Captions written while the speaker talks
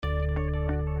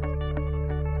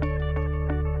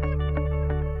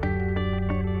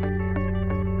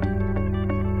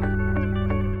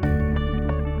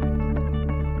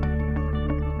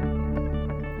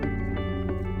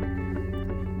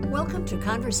Welcome to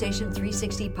Conversation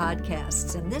 360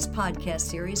 Podcasts and this podcast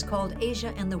series called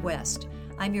Asia and the West.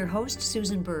 I'm your host,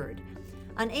 Susan Bird.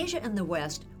 On Asia and the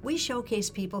West, we showcase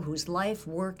people whose life,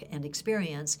 work, and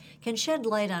experience can shed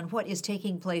light on what is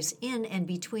taking place in and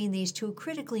between these two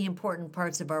critically important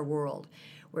parts of our world.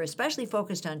 We're especially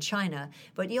focused on China,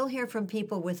 but you'll hear from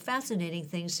people with fascinating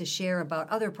things to share about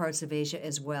other parts of Asia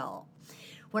as well.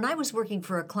 When I was working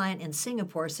for a client in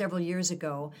Singapore several years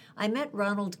ago, I met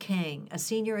Ronald Cang, a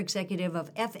senior executive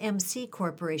of FMC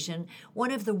Corporation,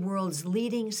 one of the world's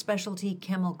leading specialty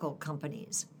chemical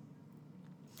companies.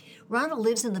 Ronald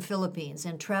lives in the Philippines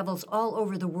and travels all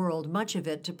over the world, much of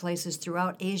it to places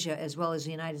throughout Asia as well as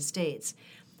the United States.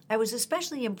 I was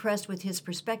especially impressed with his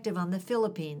perspective on the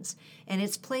Philippines and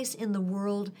its place in the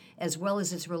world, as well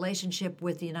as its relationship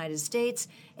with the United States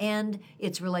and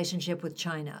its relationship with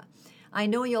China. I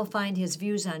know you'll find his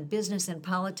views on business and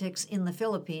politics in the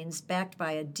Philippines, backed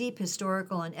by a deep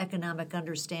historical and economic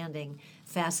understanding,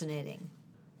 fascinating.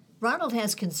 Ronald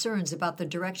has concerns about the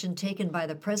direction taken by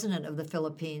the president of the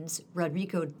Philippines,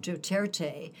 Rodrigo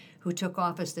Duterte, who took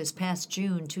office this past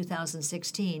June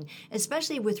 2016,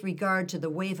 especially with regard to the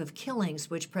wave of killings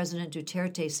which President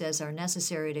Duterte says are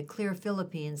necessary to clear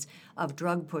Philippines of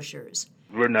drug pushers.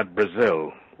 We're not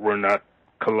Brazil. We're not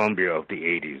Colombia of the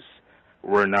 80s.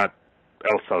 We're not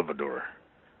El Salvador.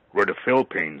 We're the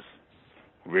Philippines.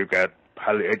 We've got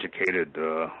highly educated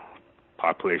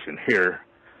population here.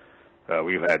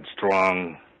 We've had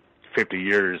strong 50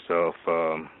 years of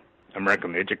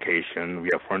American education. We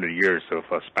have 400 years of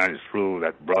Spanish rule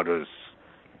that brought us,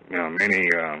 many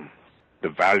the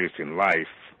values in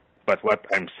life. But what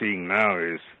I'm seeing now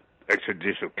is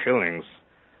extrajudicial killings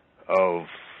of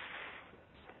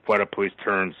what a police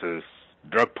terms as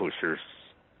drug pushers.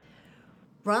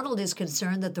 Ronald is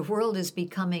concerned that the world is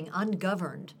becoming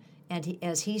ungoverned, and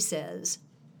as he says,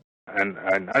 And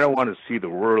I don't want to see the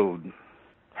world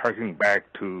harking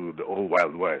back to the old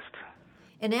Wild West.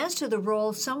 And as to the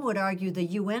role some would argue the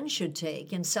UN should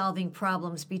take in solving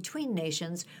problems between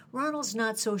nations, Ronald's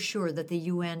not so sure that the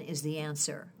UN is the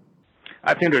answer.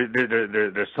 I think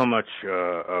there's so much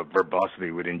verbosity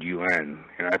within UN,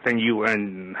 and I think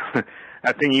UN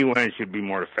should be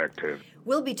more effective.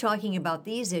 We'll be talking about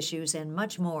these issues and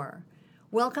much more.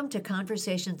 Welcome to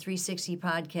Conversation 360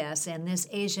 Podcasts and this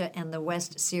Asia and the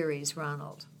West series,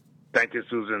 Ronald. Thank you,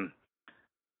 Susan.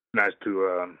 Nice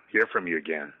to hear from you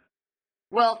again.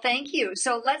 Well, thank you.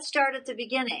 So let's start at the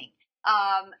beginning.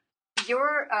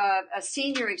 You're a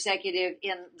senior executive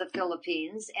in the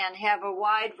Philippines and have a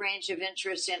wide range of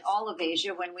interests in all of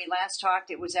Asia. When we last talked,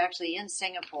 it was actually in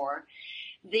Singapore.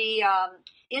 The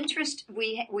interest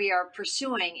we are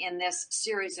pursuing in this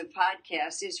series of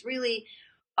podcasts is really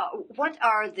what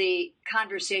are the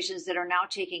conversations that are now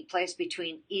taking place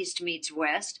between East meets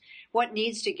West, what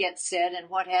needs to get said and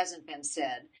what hasn't been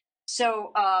said.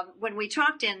 So when we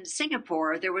talked in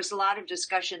Singapore, there was a lot of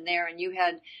discussion there, and you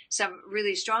had some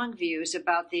really strong views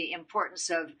about the importance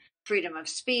of freedom of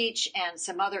speech and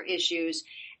some other issues.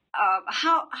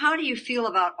 How do you feel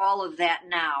about all of that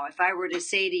now? If I were to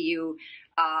say to you,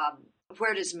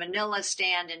 where does Manila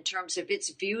stand in terms of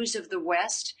its views of the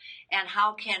West, and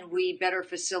how can we better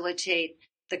facilitate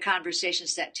the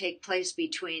conversations that take place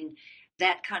between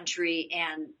that country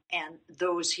and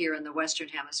those here in the Western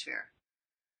Hemisphere?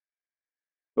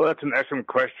 Well, that's an excellent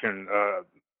question,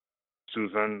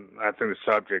 Susan. I think the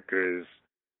subject is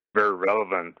very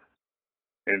relevant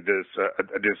in this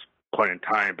at this point in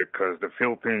time because the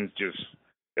Philippines just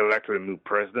elected a new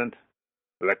president,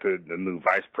 elected a new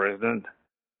vice president,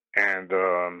 and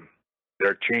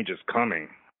there are changes coming.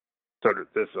 So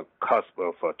there's a cusp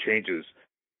of changes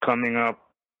coming up.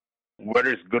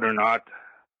 Whether it's good or not,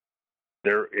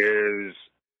 there is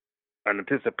an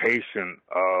anticipation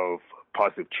of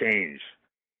positive change.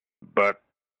 But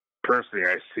personally,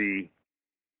 I see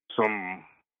some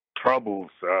troubles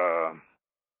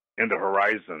in the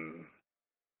horizon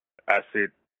as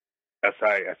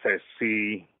I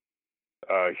see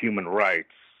human rights,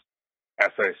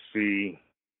 as I see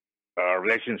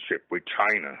relationship with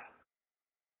China.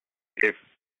 If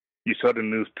you saw the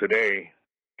news today,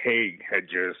 Hague had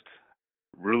just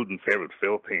ruled in favor of the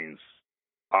Philippines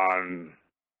on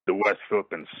the West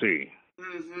Philippine Sea.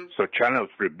 Mm-hmm. So China was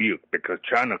rebuked because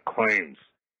China claims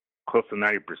close to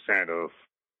 90% of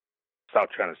South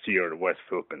China Sea or the West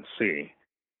Philippine Sea.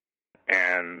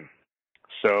 And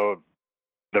so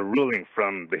the ruling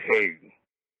from The Hague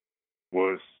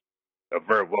was a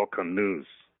very welcome news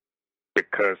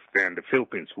because then the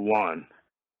Philippines won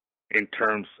in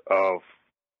terms of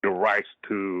the rights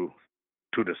to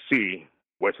the sea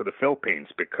west of the Philippines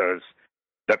because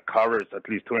that covers at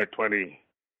least 220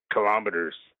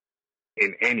 kilometers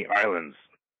in any islands.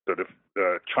 So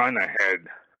China had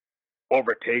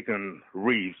overtaken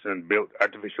reefs and built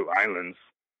artificial islands,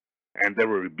 and they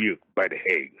were rebuked by The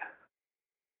Hague.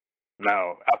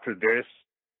 Now, after this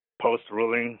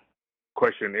post-ruling,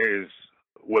 question is,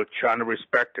 will China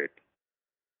respect it?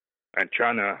 And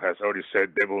China has already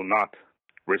said they will not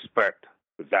respect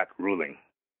that ruling.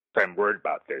 So I'm worried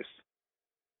about this.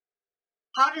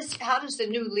 How does the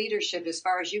new leadership, as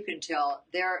far as you can tell,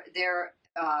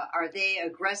 are they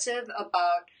aggressive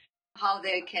about how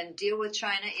they can deal with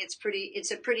China?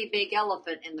 It's a pretty big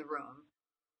elephant in the room.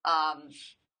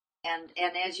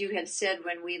 And as you had said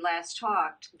when we last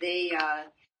talked,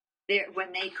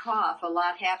 when they cough, a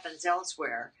lot happens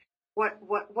elsewhere. What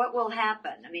will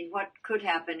happen? I mean, what could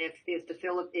happen if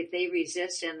they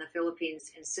resist and the Philippines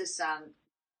insists on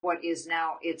what is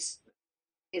now its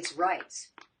rights?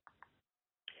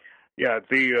 Yeah,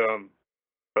 this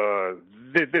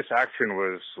action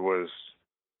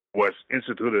was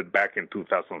instituted back in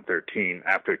 2013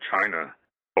 after China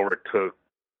overtook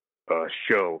a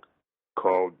show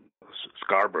called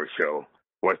Scarborough Show,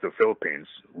 was the Philippines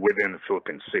within the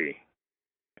Philippine Sea,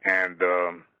 and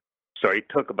so it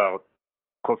took about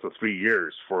close to 3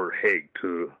 years for Hague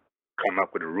to come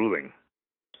up with a ruling.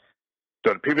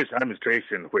 So the previous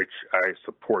administration, which I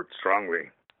support strongly,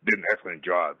 did an excellent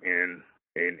job in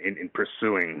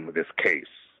pursuing this case.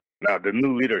 Now, the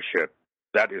new leadership,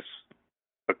 that is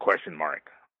a question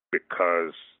mark,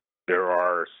 because there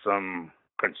are some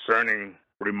concerning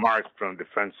remarks from the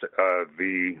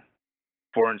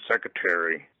foreign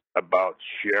secretary about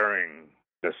sharing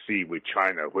the sea with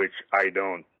China, which I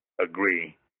don't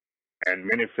agree. And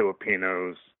many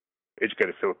Filipinos,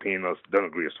 educated Filipinos, don't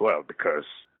agree as well, because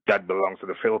that belongs to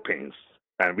the Philippines,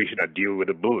 and we should not deal with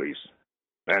the bullies.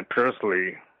 And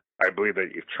personally, I believe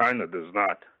that if China does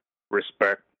not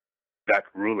respect that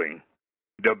ruling,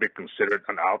 they'll be considered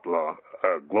an outlaw,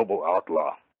 a global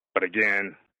outlaw. But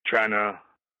again, China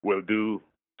will do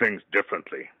things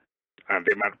differently, and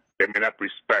they may not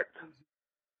respect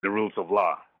the rules of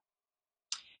law.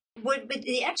 Would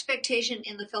the expectation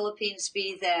in the Philippines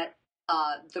be that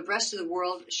the rest of the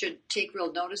world should take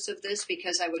real notice of this?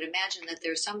 Because I would imagine that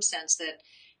there's some sense that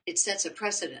it sets a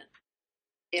precedent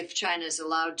if China is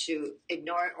allowed to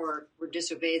ignore or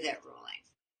disobey that ruling.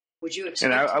 Would you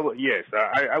expect? And I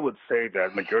would say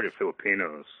that majority of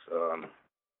Filipinos,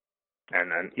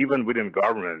 and even within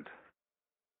government,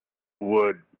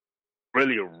 would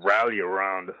really rally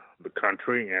around the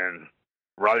country and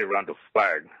rally around the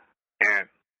flag and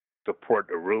support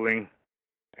the ruling.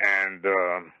 And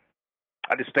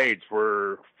at this stage,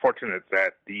 we're fortunate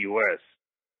that the U.S.,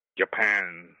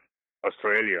 Japan,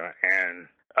 Australia, and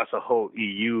as a whole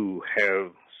EU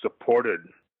have supported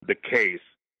the case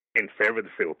in favor of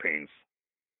the Philippines.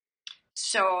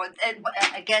 So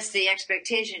I guess the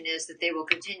expectation is that they will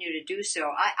continue to do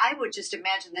so. I would just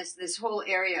imagine this whole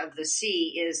area of the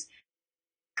sea is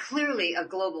clearly a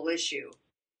global issue,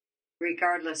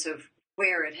 regardless of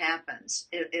where it happens.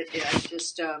 It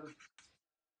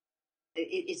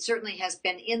certainly has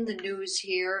been in the news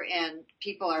here, and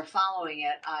people are following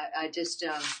it.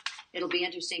 It'll be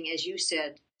interesting, as you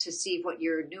said, to see what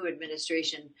your new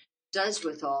administration does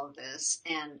with all of this,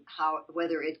 and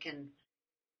whether it can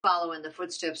follow in the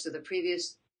footsteps of the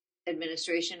previous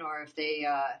administration, or if they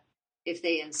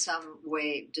in some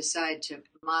way decide to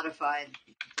modify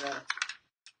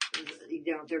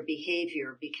their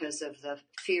behavior because of the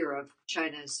fear of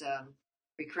China's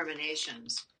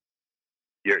recriminations.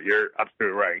 You're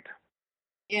absolutely right.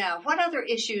 Yeah. What other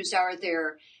issues are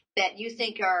there that you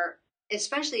think are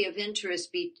especially of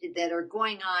interest that are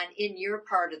going on in your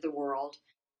part of the world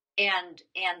and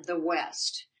the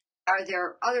West? Are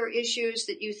there other issues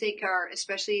that you think are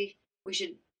especially we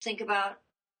should think about?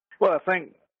 Well, I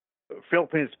think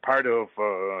Philippines is part of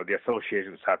the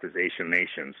Association of Southeast Asian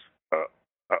Nations,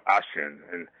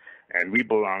 ASEAN, and we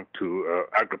belong to an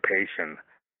aggregation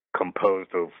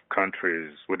composed of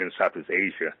countries within Southeast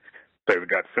Asia. So we've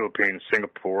got Philippines,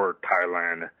 Singapore,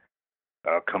 Thailand,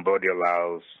 Cambodia,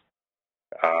 Laos.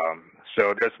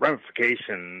 So there's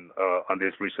ramification on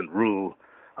this recent rule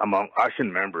among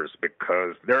ASEAN members,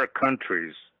 because there are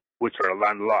countries which are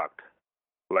landlocked,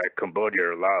 like Cambodia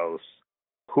or Laos,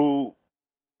 who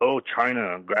owe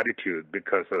China gratitude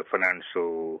because of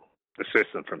financial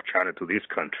assistance from China to these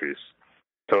countries.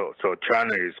 So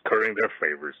China is currying their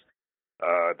favors.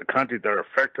 The countries that are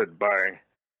affected by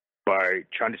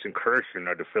Chinese incursion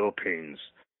are the Philippines,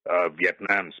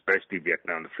 Vietnam, especially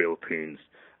Vietnam, the Philippines,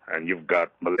 and you've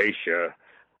got Malaysia,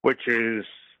 which is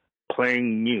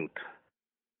playing mute.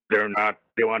 They don't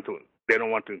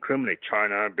want to incriminate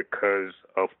China because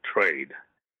of trade.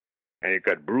 and you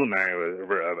got Brunei,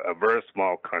 a very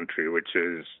small country, which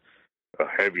is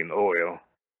heavy in oil,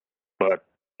 but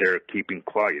they're keeping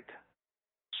quiet.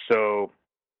 So,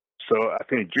 so I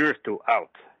think jury's still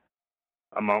out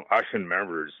among ASEAN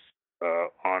members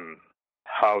on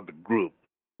how the group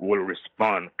will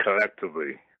respond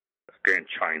collectively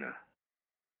against China.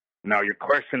 Now, your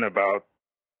question about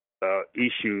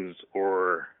issues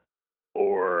or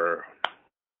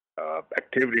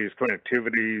activities, current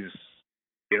activities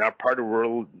in our part of the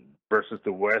world versus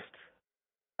the West,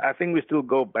 I think we still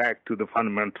go back to the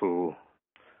fundamental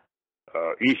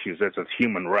issues such as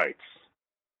human rights,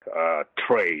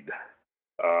 trade.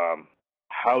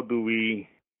 How do we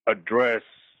address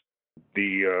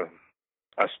the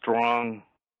a strong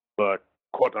but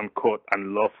quote unquote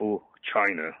unlawful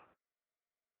China?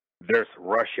 There's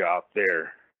Russia out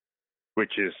there,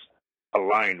 which is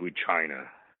aligned with China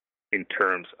in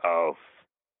terms of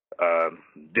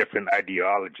different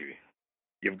ideology.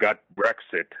 You've got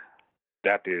Brexit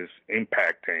that is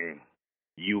impacting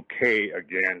UK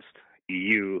against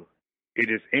EU. It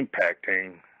is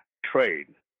impacting trade.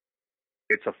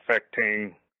 It's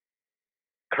affecting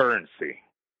currency.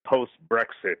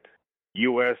 Post-Brexit,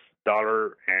 US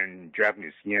dollar and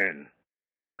Japanese yen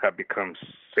have become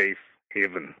safe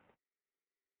haven.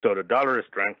 So the dollar is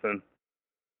strengthened,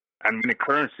 and many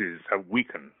currencies have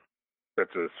weakened,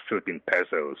 such as Philippine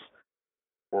pesos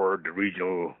or the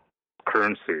regional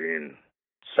currency in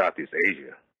Southeast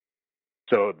Asia.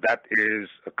 So that is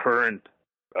a current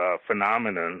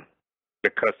phenomenon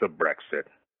because of Brexit.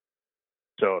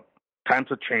 So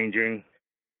times are changing,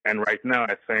 and right now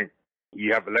I think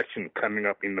you have election coming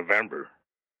up in November.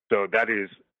 So that is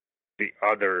the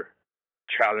other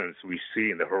challenge we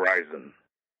see in the horizon.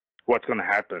 What's going to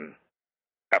happen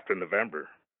after November?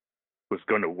 Who's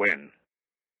going to win?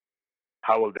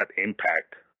 How will that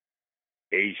impact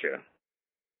Asia?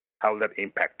 How will that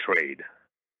impact trade?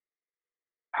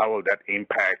 How will that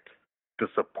impact the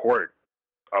support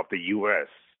of the U.S.,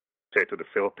 say, to the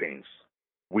Philippines?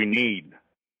 We need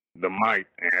the might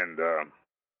and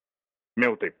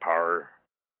military power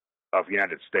of the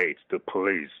United States to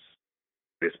police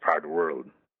this part of the world.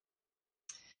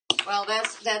 Well,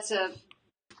 that's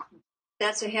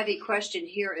a heavy question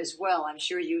here as well. I'm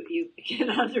sure you can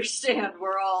understand.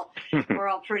 We're all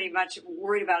pretty much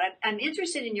worried about it. I'm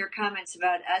interested in your comments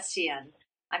about ASEAN.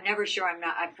 I'm never sure I'm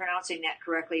pronouncing that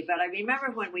correctly, but I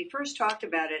remember when we first talked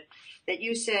about it that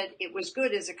you said it was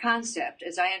good as a concept.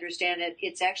 As I understand it,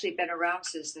 it's actually been around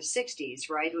since the 60s,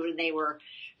 right, when they were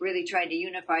really trying to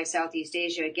unify Southeast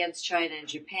Asia against China and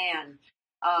Japan.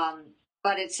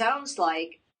 But it sounds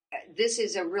like this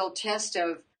is a real test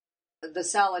of the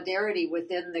solidarity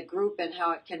within the group and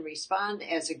how it can respond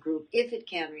as a group, if it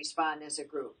can respond as a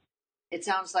group. It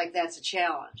sounds like that's a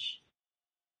challenge.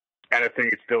 And I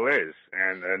think it still is.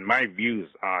 And my views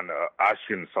on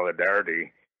ASEAN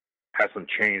solidarity hasn't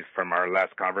changed from our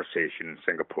last conversation in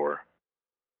Singapore.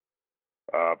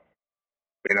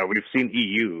 We've seen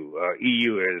EU.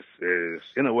 EU is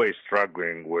in a way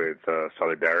struggling with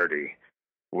solidarity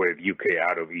with UK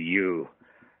out of EU.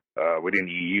 Within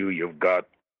EU, you've got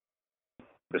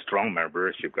the strong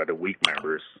members, you've got the weak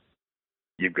members,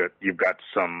 you've got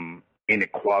some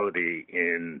inequality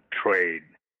in trade,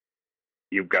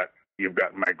 you've got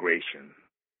migration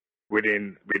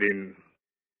within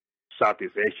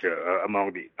Southeast Asia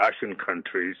among the ASEAN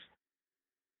countries.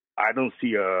 I don't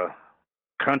see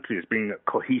countries being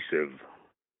cohesive.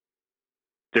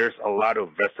 There's a lot of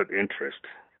vested interest,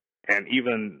 and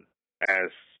even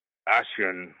as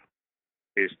ASEAN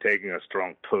is taking a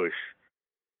strong push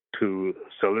to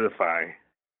solidify,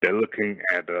 they're looking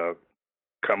at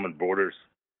common borders.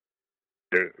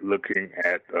 They're looking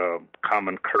at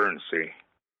common currency.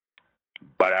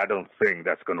 But I don't think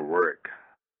that's going to work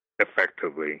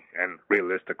effectively and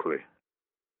realistically.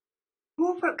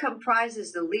 Who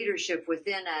comprises the leadership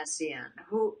within ASEAN?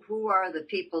 Who are the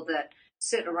people that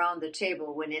sit around the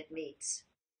table when it meets?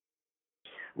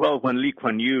 Well, when Lee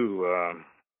Kuan Yew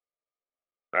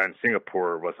in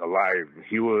Singapore was alive,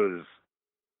 he was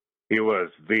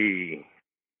the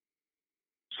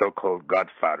so-called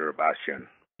godfather of ASEAN.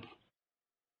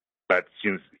 But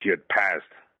since he had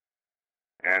passed,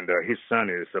 and his son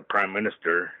is a prime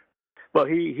minister, well,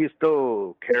 he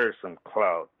still carries some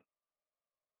clout.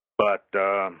 But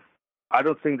I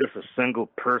don't think there's a single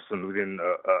person within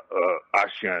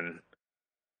ASEAN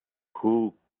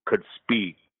who could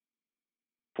speak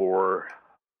for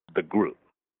the group.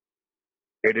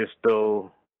 It is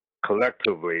still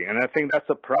collectively, and I think that's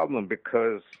a problem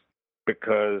because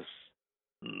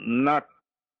not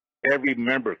every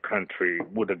member country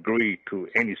would agree to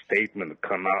any statement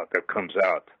that comes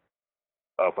out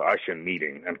of an ASEAN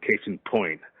meeting, and case in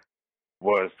point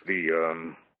was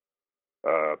the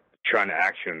China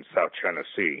Action South China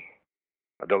Sea.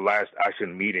 The last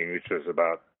ASEAN meeting, which was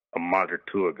about a month or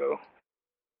two ago.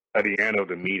 At the end of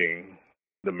the meeting,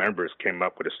 the members came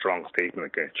up with a strong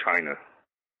statement against China.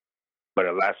 But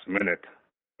at the last minute,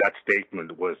 that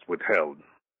statement was withheld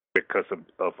because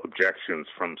of objections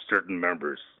from certain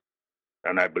members.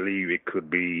 And I believe it could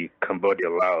be Cambodia,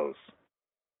 Laos.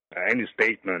 Any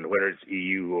statement, whether it's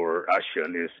EU or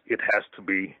ASEAN, it has to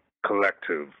be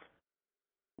collective.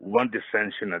 One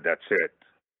dissension and that's it.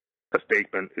 The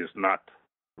statement is not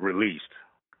released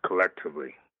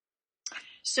collectively.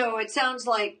 So it sounds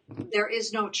like there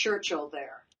is no Churchill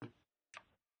there.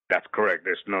 That's correct.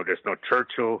 There's no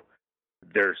Churchill.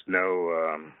 There's no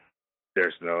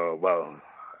well,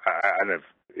 I don't know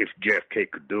if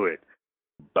JFK could do it,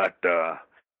 but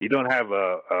you don't have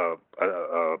a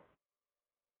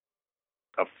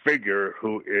figure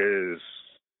who is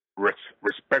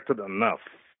respected enough,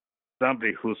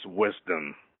 somebody whose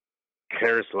wisdom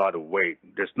carries a lot of weight.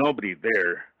 There's nobody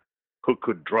there who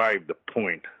could drive the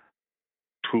point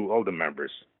to all the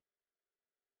members.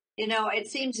 You know, it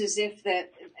seems as if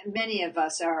that many of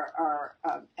us are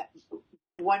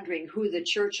wondering who the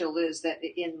Churchill is, that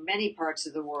in many parts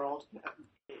of the world,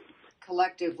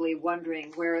 collectively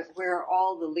wondering where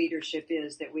all the leadership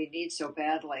is that we need so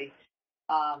badly.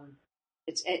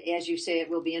 It's, as you say, it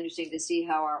will be interesting to see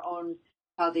how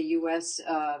the U.S.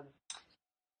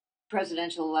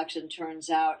 Presidential election turns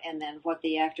out, and then what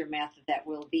the aftermath of that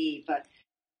will be. But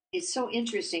it's so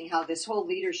interesting how this whole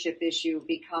leadership issue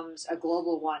becomes a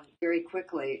global one very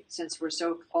quickly, since we're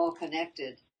so all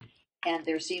connected, and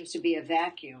there seems to be a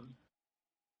vacuum.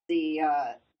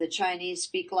 The Chinese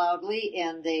speak loudly,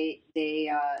 and they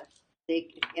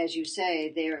as you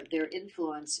say, their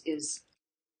influence is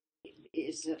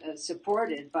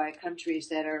supported by countries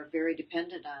that are very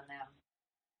dependent on them.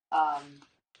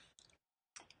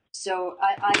 So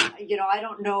I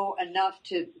don't know enough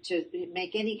to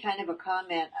make any kind of a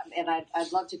comment, and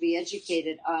I'd love to be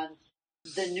educated on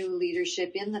the new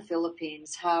leadership in the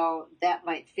Philippines, how that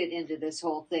might fit into this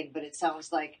whole thing. But it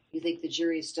sounds like you think the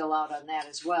jury's still out on that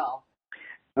as well.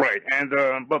 Right, and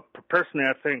but personally,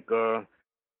 I think the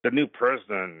new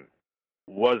president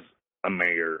was a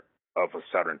mayor of a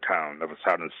southern town, of a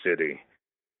southern city,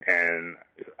 and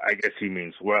I guess he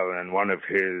means well. And one of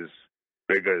his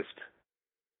biggest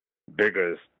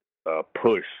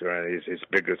push, his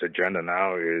biggest agenda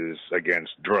now is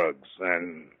against drugs,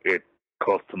 and it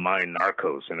calls to mind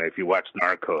narcos. And if you watch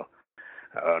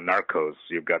Narcos,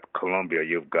 you've got Colombia,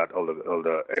 you've got all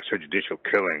the extrajudicial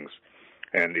killings,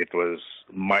 and it was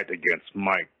might against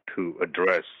might to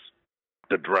address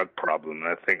the drug problem. And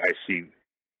I think I see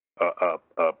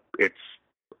it's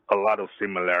a lot of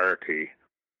similarity,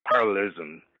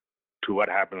 parallelism to what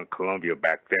happened in Colombia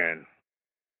back then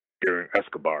during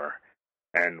Escobar,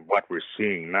 and what we're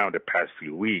seeing now the past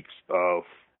few weeks of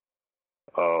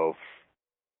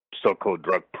so-called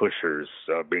drug pushers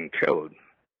being killed.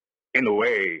 In a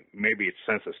way, maybe it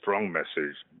sends a strong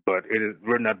message, but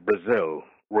we're not Brazil.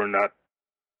 We're not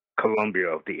Colombia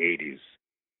of the 80s.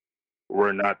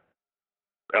 We're not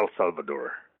El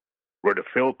Salvador. We're the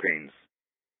Philippines.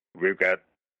 We've got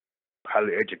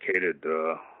highly educated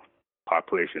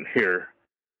population here.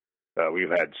 We've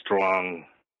had strong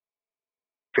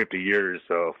 50 years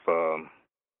of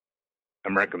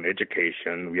American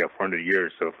education. We have 400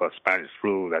 years of Spanish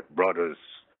rule that brought us,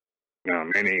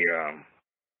 many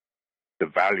the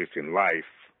values in life.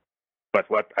 But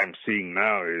what I'm seeing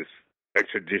now is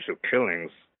extrajudicial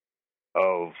killings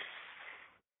of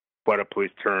what a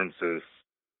police terms as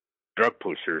drug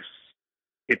pushers.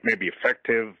 It may be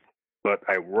effective, but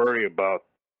I worry about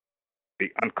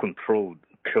the uncontrolled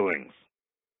killings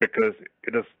because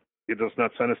it does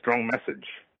not send a strong message.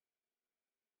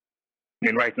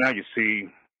 And right now you see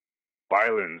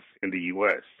violence in the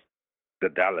U.S., the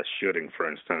Dallas shooting, for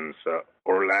instance,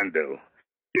 Orlando.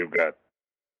 You've got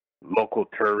local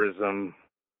terrorism.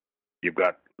 You've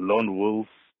got lone wolves.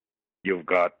 You've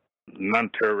got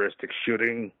non-terroristic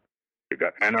shooting. You've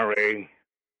got NRA.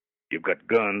 You've got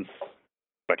guns.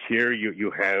 But here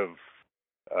you have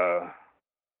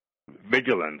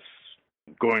vigilance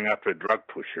going after drug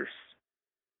pushers,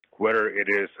 whether it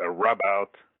is a rub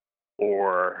out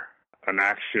or an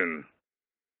action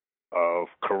of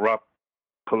corrupt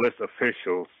police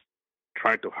officials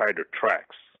trying to hide their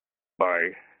tracks by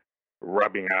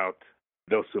rubbing out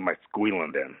those who might squeal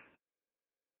on them.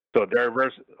 So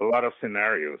there's a lot of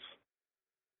scenarios,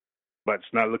 but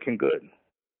it's not looking good.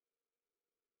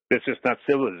 This is not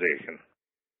civilization.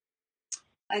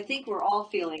 I think we're all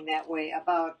feeling that way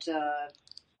about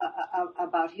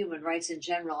about human rights in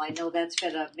general. I know that's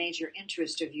been a major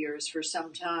interest of yours for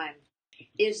some time.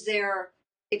 Is there,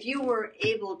 if you were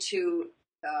able to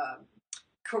uh,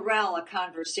 corral a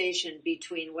conversation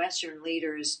between Western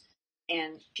leaders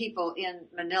and people in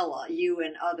Manila, you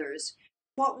and others,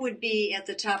 what would be at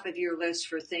the top of your list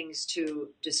for things to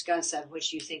discuss on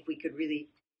which you think we could really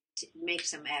make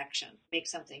some action, make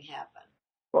something happen?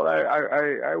 Well,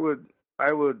 I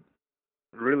would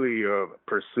really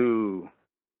pursue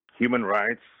human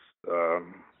rights,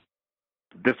 um,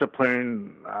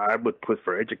 discipline. I would push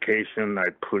for education.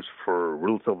 I'd push for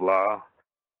rules of law.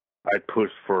 I'd push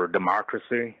for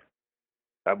democracy.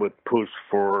 I would push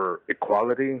for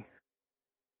equality.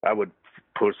 I would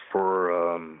push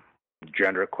for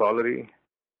gender equality.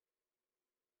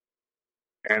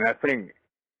 And I think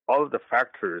all of the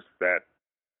factors that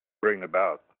bring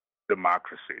about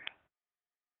democracy,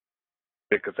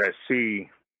 because I see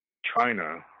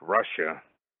China, Russia,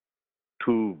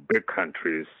 two big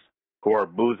countries who are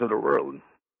bullies of the world.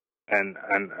 And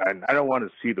I don't want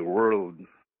to see the world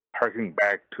harking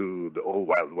back to the old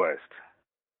Wild West,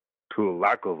 to a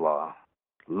lack of law.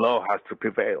 Law has to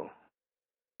prevail.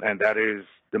 And that is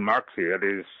democracy. That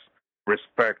is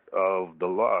respect of the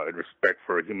law, respect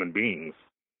for human beings,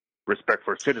 respect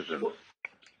for citizens.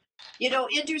 You know,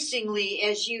 interestingly,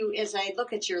 as I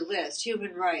look at your list,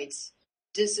 human rights,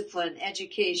 discipline,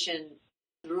 education,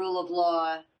 the rule of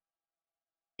law,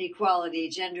 equality,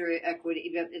 gender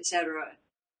equity, etc.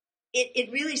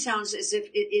 It really sounds as if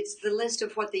it's the list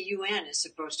of what the UN is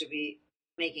supposed to be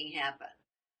making happen,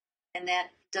 and that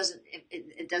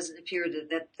it doesn't appear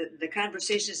that the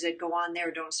conversations that go on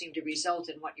there don't seem to result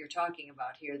in what you're talking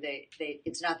about here. They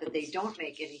it's not that they don't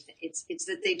make anything. It's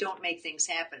that they don't make things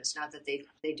happen. It's not that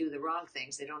they do the wrong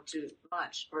things. They don't do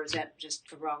much, or is that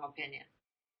just a wrong opinion?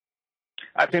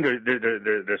 I think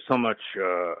there's so much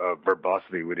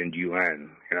verbosity within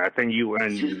UN, and I think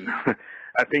UN,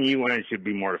 I think UN should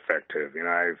be more effective. You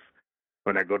know,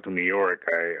 when I go to New York,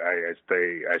 I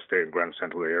stay in Grand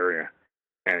Central area,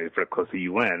 and it's very close to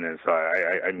UN, and so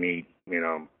I meet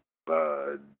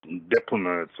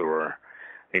diplomats, or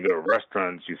you go to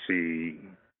restaurants, you see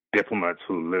diplomats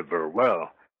who live very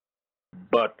well,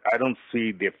 but I don't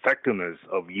see the effectiveness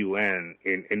of UN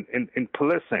in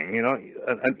policing. You know,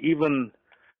 and even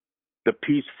the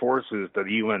peace forces that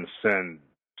the UN send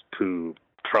to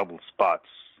troubled spots,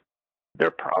 there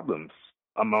are problems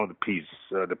among the peace,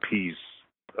 uh,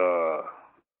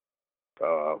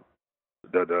 uh,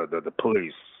 the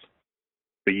police,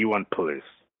 the UN police.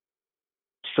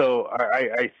 So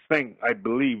I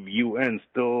believe UN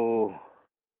still.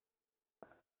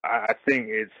 I think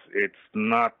it's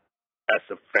not as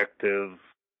effective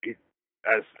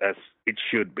as it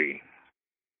should be.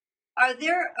 Are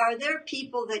there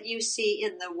people that you see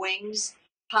in the wings,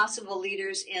 possible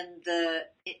leaders in the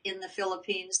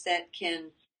Philippines that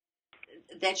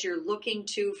you're looking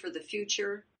to for the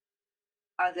future?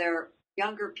 Are there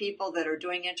younger people that are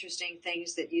doing interesting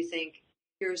things that you think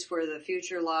here's where the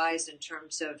future lies in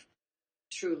terms of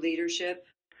true leadership?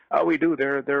 We do.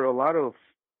 There are a lot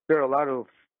of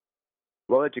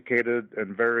well-educated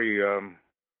and very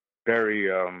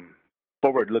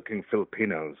forward-looking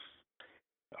Filipinos.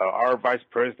 Our vice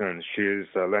president, she's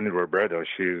Lenny Robredo.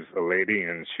 She's a lady,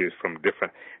 and she's from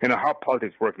different. You know how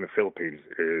politics work in the Philippines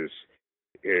is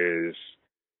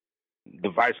the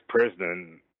vice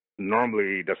president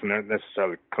normally doesn't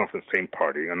necessarily come from the same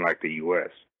party, unlike the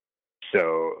U.S.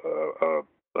 So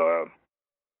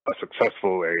a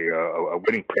successful, a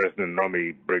winning president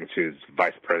normally brings his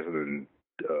vice president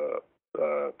to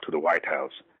the White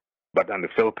House, but in the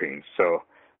Philippines, so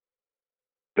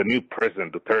the new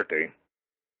president Duterte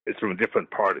is from a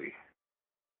different party.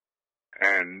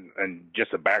 And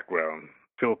just a background,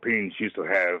 Philippines used to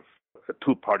have a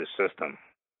two-party system,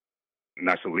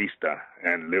 Nacionalista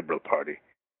and Liberal Party.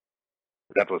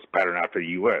 That was patterned after the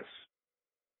U.S.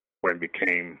 when it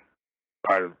became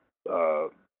part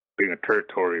of being a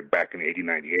territory back in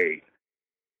 1898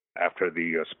 after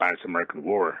the Spanish-American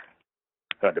War,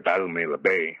 the Battle of Manila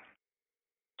Bay.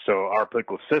 So our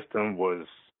political system was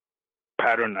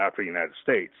patterned after the United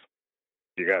States.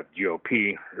 You got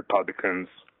GOP, Republicans,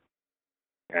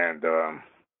 and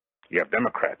you have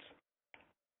Democrats.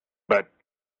 But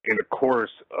in the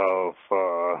course of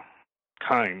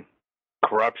time,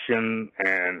 corruption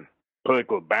and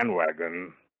political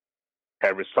bandwagon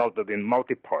have resulted in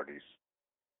multi-parties.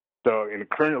 So in the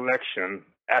current election,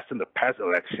 as in the past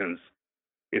elections,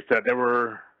 is that there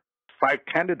were five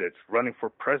candidates running for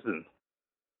president.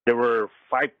 There were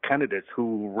five candidates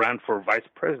who ran for vice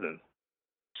president.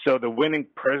 So the winning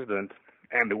president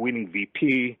and the winning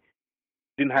VP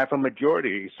didn't have a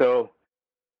majority. So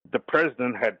the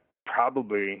president had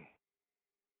probably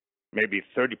maybe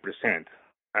 30%.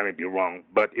 I may be wrong,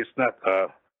 but it's not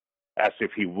as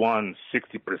if he won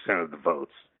 60% of the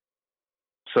votes.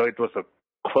 So it was a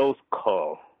close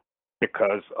call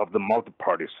because of the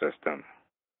multi-party system.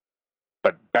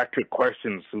 But back to your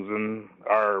question, Susan,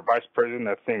 our vice president,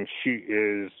 I think she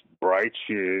is bright.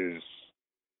 She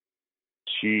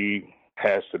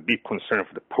has a deep concern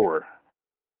for the poor.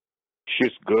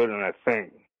 She's good, and I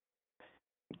think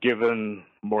given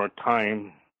more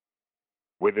time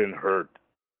within her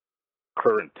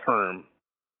current term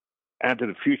and to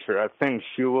the future, I think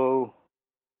she will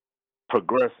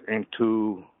progress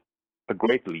into a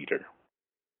great leader.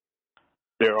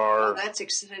 There are that's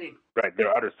exciting. Right, there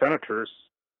are other senators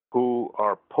who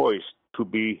are poised to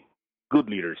be good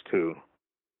leaders too.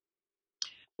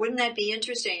 Wouldn't that be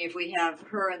interesting if we have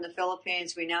her in the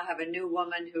Philippines? We now have a new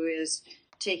woman who is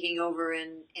taking over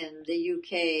in the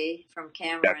UK from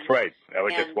Cameron. That's right. I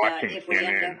was just watching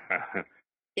CNN.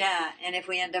 And if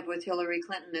we end up with Hillary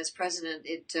Clinton as president,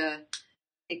 it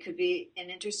could be an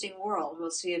interesting world.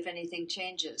 We'll see if anything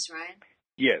changes, right?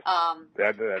 Yes. I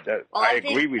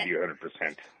agree with you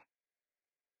 100%.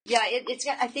 Yeah,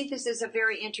 I think this is a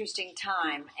very interesting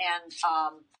time, and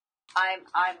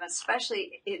I'm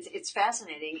especially. It's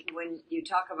fascinating when you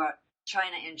talk about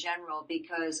China in general,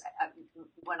 because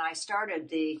when I started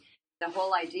the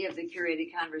whole idea of the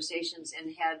curated conversations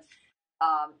and had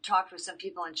talked with some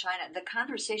people in China, the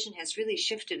conversation has really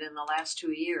shifted in the last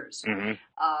 2 years. Mm-hmm.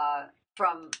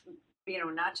 From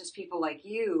not just people like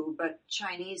you, but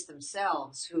Chinese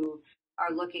themselves who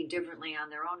are looking differently on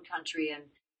their own country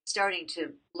and starting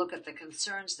to look at the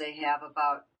concerns they have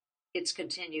about its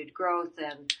continued growth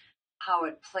and how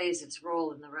it plays its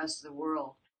role in the rest of the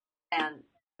world. And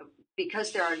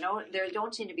because there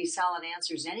don't seem to be solid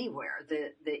answers anywhere.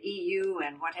 The EU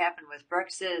and what happened with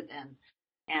Brexit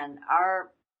and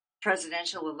our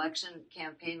presidential election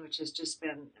campaign, which has just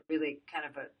been really kind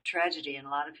of a tragedy in a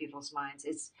lot of people's minds.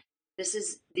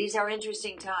 These are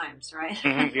interesting times, right?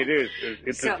 Mm-hmm. It is.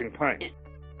 It's interesting time.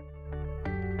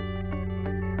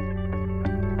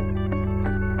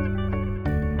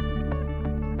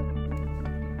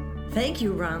 Thank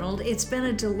you, Ronald. It's been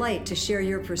a delight to share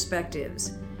your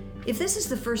perspectives. If this is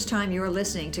the first time you're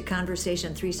listening to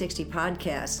Conversation 360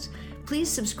 podcasts, please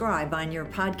subscribe on your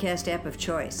podcast app of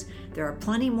choice. There are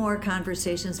plenty more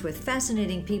conversations with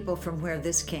fascinating people from where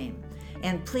this came.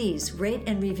 And please rate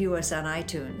and review us on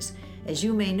iTunes. As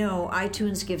you may know,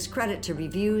 iTunes gives credit to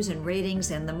reviews and ratings,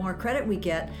 and the more credit we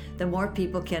get, the more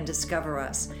people can discover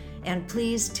us. And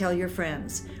please tell your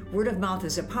friends. Word of mouth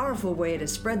is a powerful way to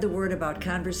spread the word about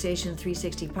Conversation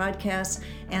 360 podcasts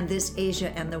and this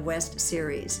Asia and the West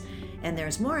series. And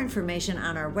there's more information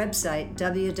on our website,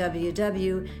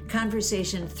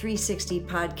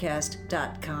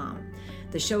 www.conversation360podcast.com.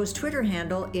 The show's Twitter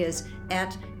handle is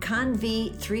at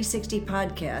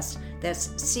Conv360podcast. That's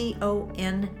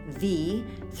CONV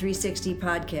 360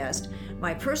 podcast.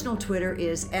 My personal Twitter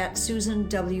is at Susan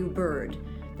W. Bird.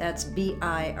 That's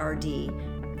BIRD.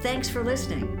 Thanks for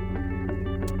listening.